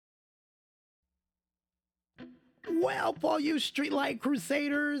Well, for all you streetlight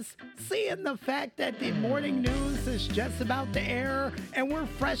crusaders, seeing the fact that the morning news is just about to air and we're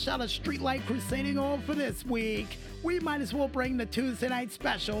fresh out of streetlight crusading all for this week, we might as well bring the Tuesday night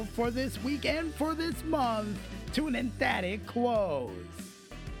special for this week and for this month to an emphatic close.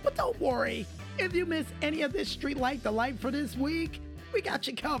 But don't worry, if you miss any of this streetlight delight for this week, we got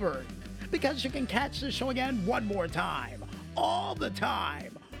you covered. Because you can catch the show again one more time, all the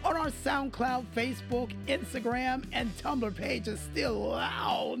time, on our SoundCloud, Facebook, Instagram, and Tumblr pages still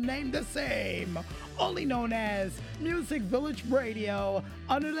all named the same, only known as Music Village Radio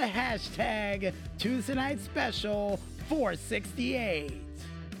under the hashtag Tuesday Night Special 468.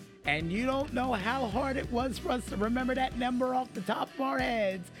 And you don't know how hard it was for us to remember that number off the top of our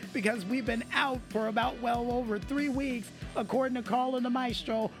heads because we've been out for about well over 3 weeks, according to Carl and the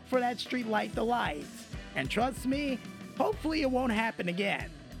Maestro, for that Streetlight Delight. And trust me, hopefully it won't happen again.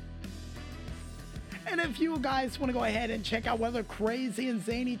 And if you guys want to go ahead and check out what other crazy and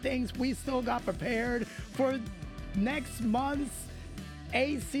zany things we still got prepared for next month's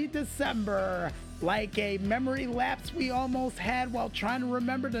AC December, like a memory lapse we almost had while trying to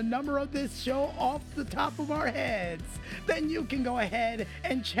remember the number of this show off the top of our heads, then you can go ahead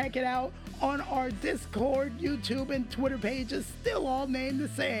and check it out on our Discord, YouTube, and Twitter pages, still all named the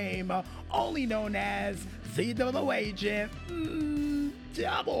same, only known as ZW Agent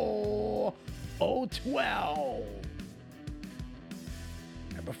 0012.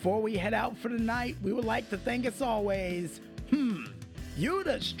 And before we head out for the night, we would like to thank, as always, you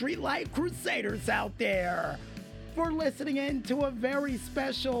the Streetlight Crusaders out there for listening in to a very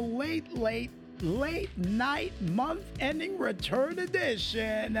special late night month-ending return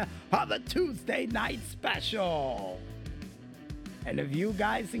edition of the Tuesday Night Special. And if you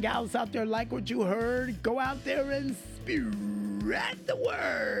guys and gals out there like what you heard, go out there and spread the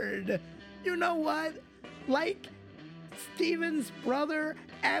word. You know what? Like Steven's brother,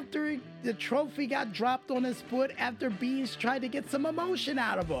 after the trophy got dropped on his foot after Beans tried to get some emotion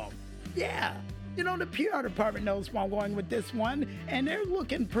out of him. Yeah, you know, the PR department knows where I'm going with this one, and they're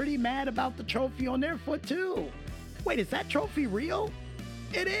looking pretty mad about the trophy on their foot too. Wait, is that trophy real?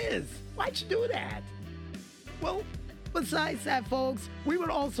 It is. Why'd you do that? Well, besides that, folks, we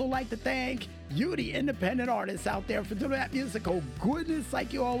would also like to thank you, the independent artists out there, for doing that musical goodness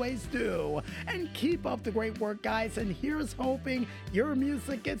like you always do. And keep up the great work, guys. And here's hoping your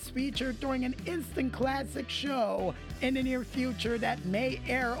music gets featured during an instant classic show in the near future that may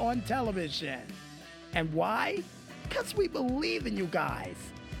air on television. And why? Because we believe in you guys.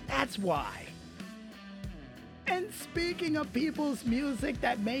 That's why. And speaking of people's music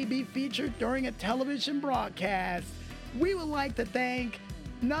that may be featured during a television broadcast, we would like to thank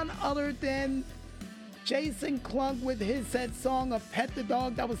none other than Jason Klunk with his said song of Pet the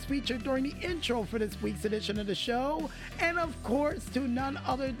Dog that was featured during the intro for this week's edition of the show. And of course, to none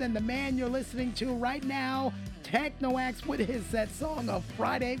other than the man you're listening to right now, Technoax, with his said song of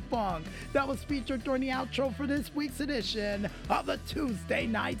Friday Funk that was featured during the outro for this week's edition of the Tuesday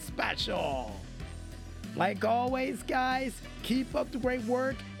Night Special. Like always, guys, keep up the great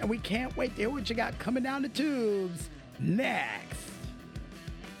work, and we can't wait to hear what you got coming down the tubes next.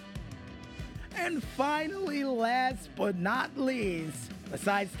 And finally, last but not least,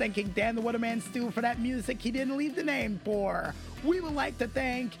 besides thanking Dan the Weatherman Stu for that music he didn't leave the name for, we would like to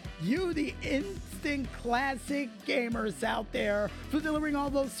thank you, the instant classic gamers out there, for delivering all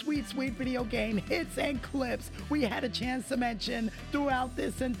those sweet video game hits and clips we had a chance to mention throughout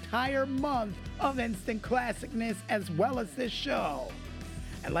this entire month of instant classicness as well as this show.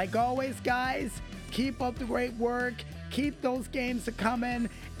 And like always, guys, keep up the great work, keep those games coming,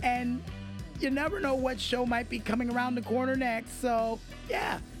 and you never know what show might be coming around the corner next, so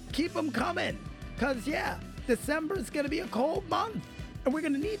yeah, keep them coming. Cause yeah, December's gonna be a cold month, and we're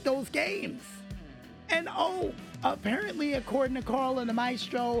gonna need those games. And oh, apparently according to Carl and the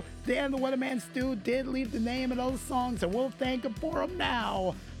Maestro, Dan the Weatherman Stu did leave the name of those songs, and we'll thank him for them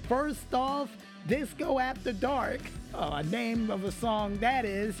now. First off, Disco After Dark, a name of a song that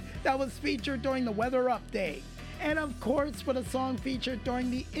was featured during the weather update. And of course, for the song featured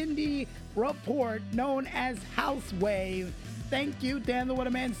during the Indie Report known as House Wave. Thank you, Dan the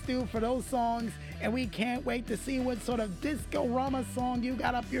Weatherman Stu, for those songs, and we can't wait to see what sort of disco-rama song you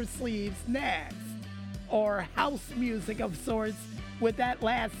got up your sleeves next. Or house music of sorts with that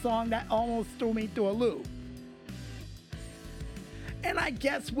last song that almost threw me through a loop. And I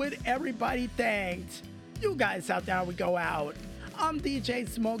guess with everybody thanked, you guys out there, we go out. I'm DJ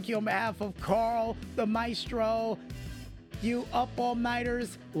Smokey on behalf of Carl, the Maestro, you up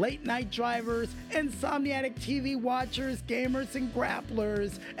all-nighters, late-night drivers, insomniac TV watchers, gamers, and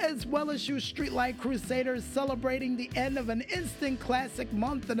grapplers, as well as you Streetlight Crusaders celebrating the end of an instant classic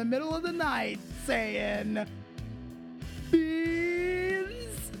month in the middle of the night, saying,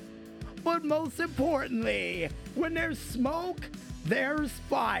 beans! But most importantly, when there's smoke, there's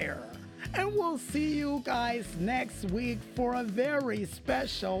fire. And we'll see you guys next week for a very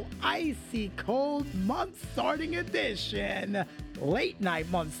special icy cold month starting edition. Late night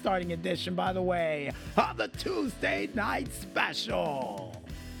month starting edition, by the way, of the Tuesday Night Special.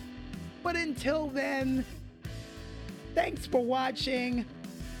 But until then, thanks for watching.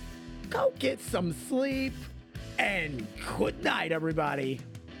 Go get some sleep. And good night, everybody.